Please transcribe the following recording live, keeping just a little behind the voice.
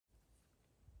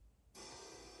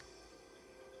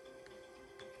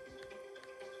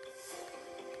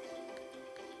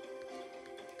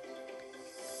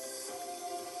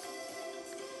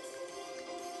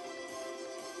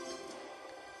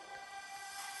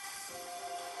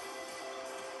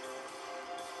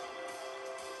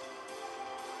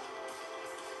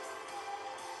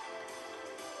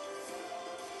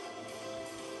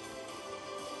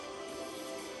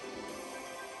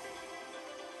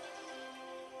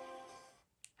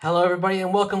Hello everybody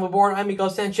and welcome aboard. I'm Miguel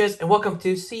Sanchez and welcome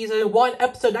to Season 1,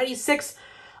 Episode 96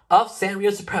 of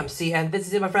Sanrio Supremacy. And this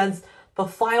is it, my friends, the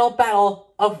final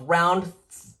battle of Round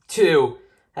 2.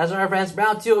 As our friends,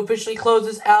 Round 2 officially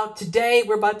closes out today.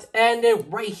 We're about to end it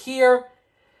right here.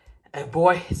 And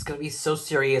boy, it's going to be so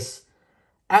serious.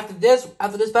 After this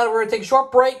battle, we're going to take a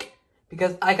short break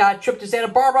because I got a trip to Santa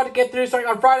Barbara to get through starting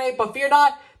on Friday. But fear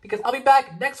not, because I'll be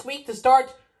back next week to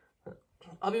start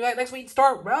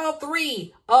Round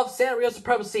 3 of Sanrio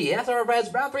Supremacy. That's our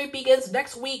friends. Round 3 begins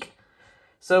next week.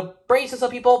 So brace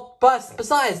yourself, people. But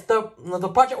besides, the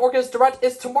Project Orcus Direct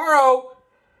is tomorrow,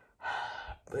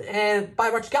 and by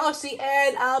Retro Galaxy,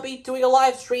 and I'll be doing a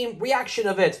live stream reaction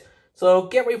of it. So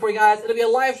get ready for it, guys. It'll be a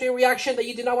live stream reaction that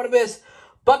you do not want to miss.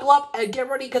 Buckle up and get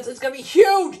ready because it's gonna be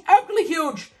huge, absolutely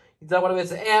huge. You don't want to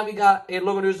miss it. And we got a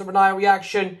Logo News number 9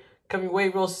 reaction coming way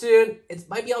real soon. It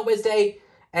might be on Wednesday.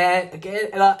 And again,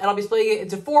 and I'll be splitting it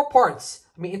into 4 parts.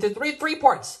 I mean, into three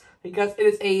parts, because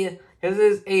it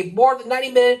is a more than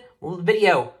 90-minute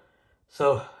video.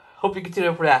 So hope you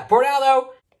continue for that. For now, though,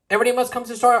 everybody must come to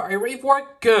the start. Are you ready for it?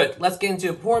 Good. Let's get into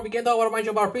it. Before we begin, though, I want to remind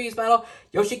you about our previous battle.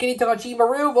 Yoshi Kitty took on Chi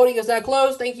Maru. Voting is now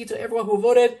closed. Thank you to everyone who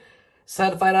voted.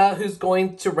 Sad to find out who's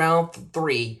going to round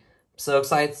 3. So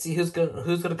excited to see who's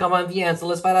gonna come on the end. So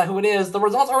let's find out who it is. The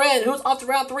results are in. Who's off to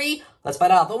round 3? Let's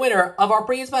find out. The winner of our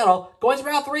previous battle going to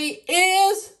round 3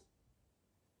 is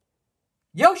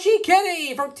Yoshi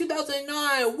Kitty from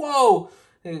 2009. Whoa,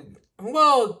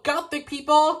 Gothic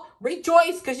people,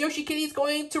 rejoice because Yoshi Kitty is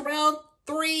going to round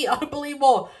 3.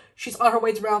 Unbelievable. She's on her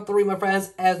way to round 3, my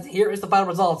friends. As here is the final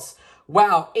results.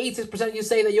 Wow, 86% of you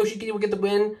say that Yoshi Kitty will get the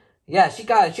win. Yeah, she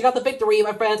got it. She got the victory,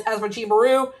 my friends. As for Chi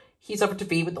Maru, he suffered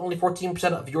defeat with only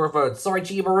 14% of your votes. Sorry,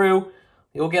 Chi Maru.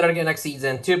 You'll get it again next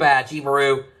season. Too bad, Chi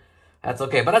Maru. That's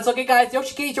okay. But that's okay, guys.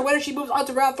 Yoshi Kitty's your winner. She moves on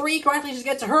to round 3. Congratulations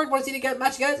again to her. Want to see the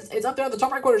match again? It's up there on the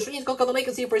top right corner of the screen. Click on the link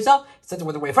and see it for yourself. It's sent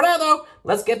with the way. For now, though,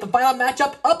 let's get the final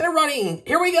matchup up and running.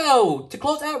 Here we go. To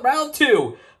close out round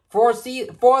 2 for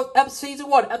Season 1,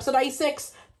 Episode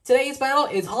 96. Today's battle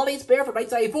is Holly's Bear from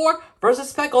 1994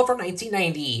 versus Pekkle from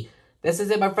 1990. This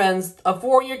is it, my friends. A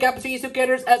 4-year gap between these two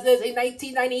characters, as is a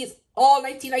 1990s, all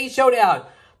 1990s showdown.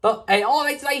 All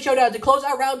 1990s showdown to close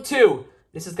out round 2.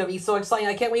 This is going to be so exciting.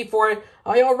 I can't wait for it.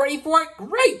 Are you all ready for it?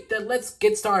 Great! Then let's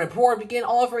get started. Before we begin,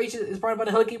 all information is provided by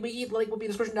the Hooky Wiki. The link will be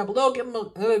in the description down below.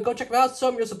 Go check them out. Show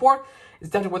them your support.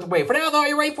 It's definitely worth the wait. For now, though, are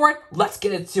you ready for it? Let's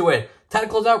get into it. Time to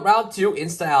close out round 2 in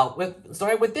style.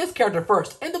 Starting with this character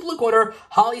first. In the blue corner,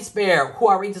 Holly Spare, who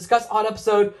I already discussed on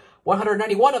episode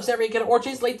 191 of Sanrio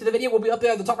Orchard's. Link to the video will be up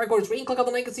there at the top right corner screen. Click on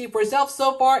the link and see it for yourself.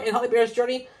 So far in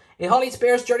Holly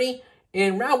Spare's journey,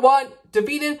 in round 1,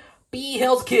 defeated B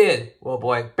Hills Kid. Oh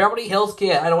boy, Beverly Hills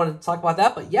Kid. I don't want to talk about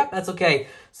that, but yep, that's okay.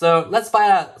 So let's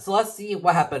find out. So let's see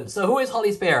what happened. So who is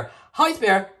Holly Spare? Holly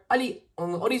Spare,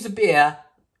 Bear,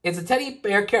 is a teddy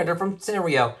bear character from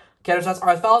Sanrio. Character stats are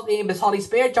as follows. Name is Holly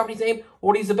Spare. Japanese name,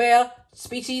 Bear.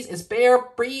 Species is bear.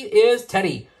 Breed is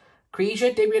teddy. Creation,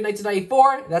 debuted in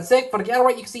 1994. That's it. For the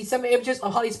gallery, you can see 7 images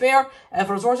of Holly Spare. And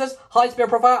for the sources, Holly Spare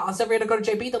profile on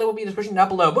Sanrio.JP. The link will be in the description down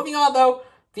below. Moving on, though,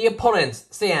 the opponent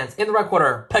stands in the red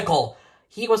corner, Pekkle.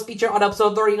 He was featured on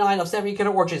episode 39 of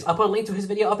Sanrio Orchards. I'll put a link to his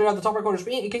video up there on the top right corner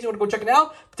screen. In case you want to go check it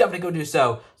out, definitely go do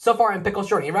so. So far in Pekkle's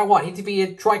journey, in round 1, he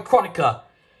defeated Trichronica,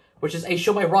 which is a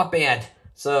show by rock band.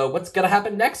 So what's going to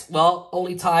happen next? Well,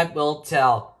 only time will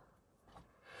tell.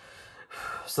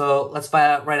 So let's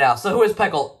find out right now. So who is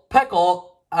Pekkle? Pekkle,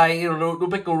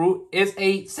 is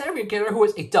a Sanrio character who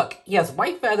is a duck. He has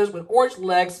white feathers with orange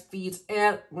legs, feet,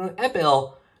 and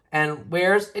bill, and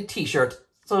wears a t-shirt.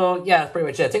 So yeah, that's pretty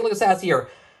much it. Take a look at stats here.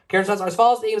 Character stats are as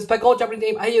follows. Name is Pekkle. Japanese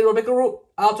name Ahiro Bikaru.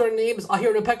 Alternate name is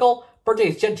Ahiro Pekkle.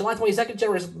 Birthdays July 22nd,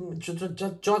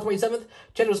 July 27th.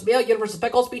 Gender is male. Universe is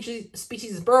Pekkle.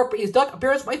 Species is bird. Breed is duck.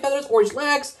 Appearance: white feathers, orange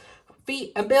legs,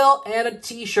 feet, and bill, and a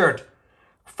t-shirt.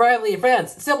 Family and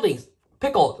friends, siblings.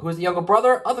 Pickle, who is the younger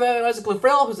brother. Other family members include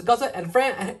Frill, who's a cousin, and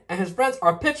friend, and his friends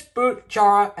are Pitch, Boot,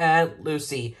 Chara, and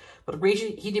Lucy. For the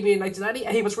creation, he debuted in 1990,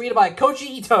 and he was created by Koji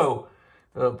Ito.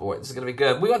 Oh boy, this is going to be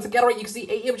good. We want to gallery. You can see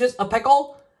 8 images of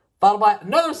Pekkle, followed by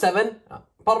another 7,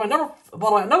 followed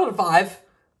by another 5,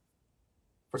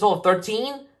 for a total of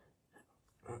 13.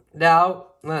 Now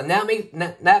make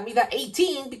that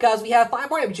 18 because we have 5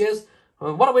 more images.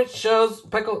 One of which shows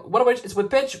Pekkle. One of which is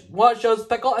with Pitch. One shows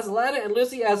Pekkle as Aladdin and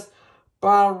Lucy as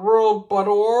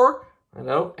Barubador. I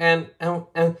know, and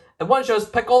one shows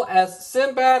Pekkle as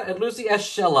Sinbad and Lucy as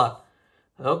Shella.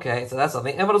 Okay, so that's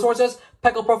something. And for the sources,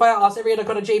 Pekkle profile on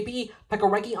Sanrio.JP,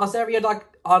 Pekkle ranking on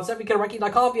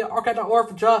Sanrio.ranking.com via archive.org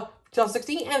for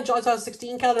 2016, and July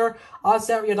 2016 calendar on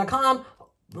Sanrio.com.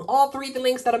 all three of the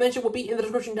links that I mentioned will be in the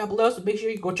description down below, so make sure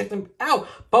you go check them out.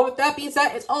 But with that being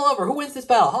said, it's all over. Who wins this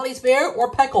battle? Holly Spear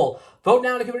or Pekkle? Vote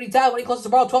now in the community tab. When it closes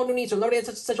tomorrow, 12 noon Eastern, 11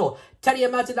 a.m. Central, 10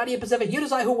 a.m. Mountain, 9 a.m. Pacific. You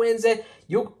decide who wins it.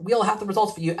 We'll have the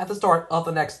results for you at the start of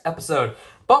the next episode.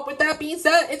 But with that being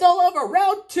said, it's all over.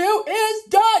 Round 2 is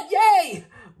done. Yay!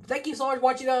 Thank you so much for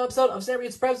watching another episode of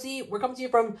Sanrio Supremacy. We're coming to you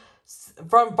from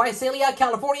Visalia,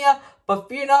 California. But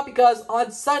fear not, because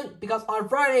on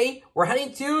Friday we're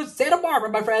heading to Santa Barbara,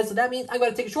 my friends. So that means I'm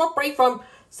going to take a short break from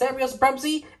Sanrio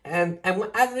Supremacy, and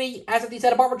after the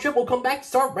Santa Barbara trip, we'll come back to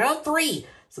start round 3.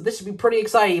 So this should be pretty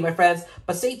exciting, my friends.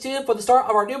 But stay tuned for the start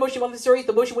of our new Moshi Monthly series,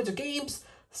 the Moshi Winter Games.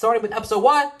 Starting with episode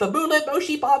 1, the Moonlit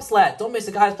Moshi Bobsled. Don't miss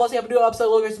it, guys. Plus, we have a new episode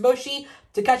of Logos Moshi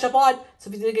to catch up on. So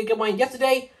if you didn't get mine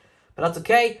yesterday, but that's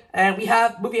okay. And we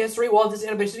have movie history, Walt Disney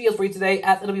Animation Studios for you today,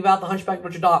 as it'll be about the Hunchback of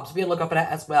Notre Dame. So be on the lookout for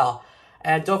that as well.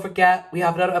 And don't forget, we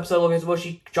have another episode of Logos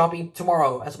Moshi dropping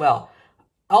tomorrow as well.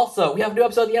 Also, we have a new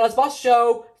episode of the Alice Boss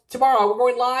Show tomorrow. We're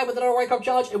going live with another Warrior Cup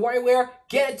Challenge and WarioWare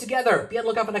Get It Together. Be on the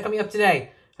lookout for that coming up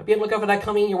today. Be on the lookout for that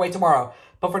coming your way tomorrow.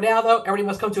 But for now, though, everything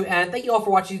must come to an end. Thank you all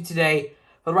for watching today.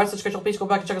 For the rest of the schedule, please go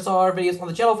back and check out all our videos on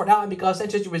the channel. For now, I'm because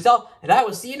Sanchez yourself, and I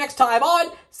will see you next time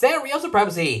on Sanrio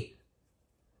Supremacy.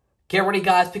 Get ready,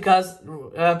 guys, because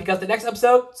the next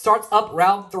episode starts up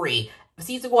round 3.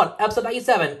 Season 1, episode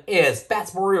 97 is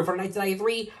Bats Maru from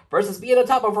 1993 versus Bien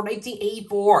Otapo from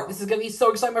 1984. This is going to be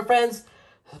so exciting, my friends.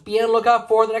 Be on the lookout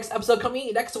for the next episode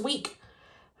coming next week.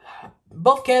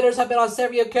 Both characters have been on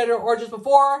Sanrio character origins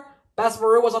before. Bats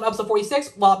Maru was on episode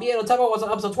 46, while Bien Otapo was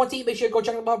on episode 20. Make sure you go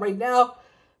check them out right now.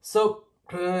 So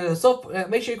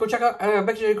make sure you go check out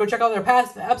their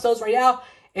past episodes right now.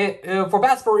 For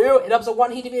Bats Maru, in episode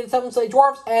 1, he defeated 7 Slay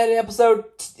Dwarves, and in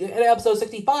episode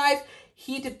 65,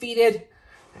 he defeated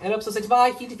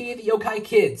the Yokai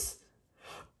Kids.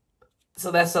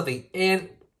 So that's something. And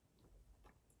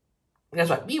that's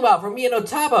right. Meanwhile, for Bien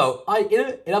Otapo,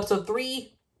 in episode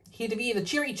 3, he defeated the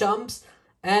Cheery Chums,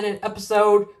 and in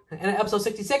episode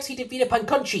 66, he defeated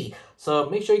Pankunchi. So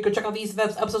make sure you go check out these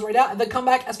episodes right now, and then come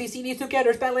back as we see these two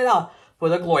characters battling out for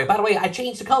their glory. By the way, I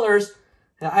changed the colors.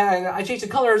 I changed the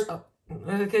colors.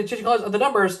 Change the colors of the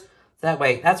numbers that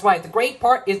way. That's right. The gray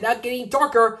part is now getting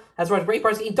darker. That's right. The gray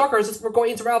part is getting darker since we're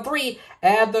going into round 3,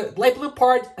 and the light blue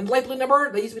part and the light blue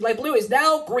number that used to be light blue is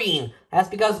now green. That's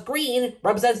because green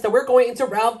represents that we're going into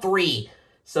round 3.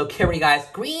 So get ready, guys.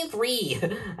 Green 3.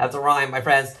 That's a rhyme, my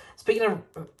friends. Speaking of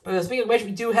which,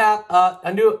 we do have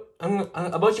a new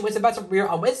Moshi Wednesday battle premiere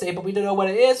on Wednesday, but we don't know what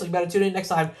it is, so you better tune in next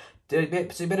time. So you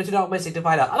better tune in on Wednesday to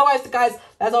find out. Otherwise, guys,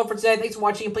 that's all for today. Thanks for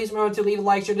watching. Please remember to leave a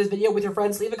like, share this video with your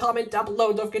friends, leave a comment down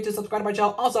below. Don't forget to subscribe to my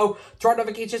channel. Also, turn on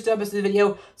notifications to not miss the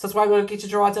video. Subscribe to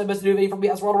notifications to not miss a new video from me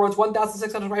as World Roads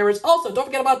 1,600 subscribers. Also, don't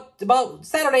forget about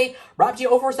Saturday. Rob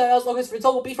G047's locust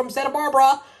result will be from Santa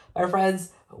Barbara, my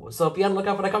friends. So be on the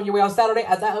lookout for that coming your way on Saturday,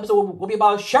 as that episode will be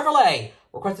about Chevrolet,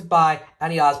 requested by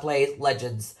Aniaz Plays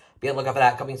Legends. Be on the lookout for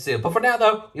that coming soon. But for now,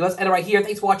 though, we must end it right here.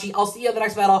 Thanks for watching. I'll see you in the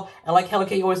next battle. And like Hello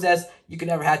K always says, you can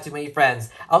never have too many friends.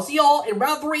 I'll see you all in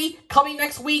round 3 coming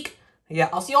next week. Yeah,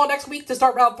 I'll see you all next week to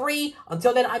start round 3.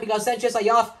 Until then, I'm Miguel Sanchez.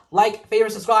 Like,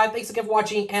 favorite, subscribe. Thanks again for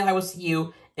watching, and I will see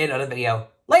you in another video.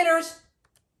 Laters!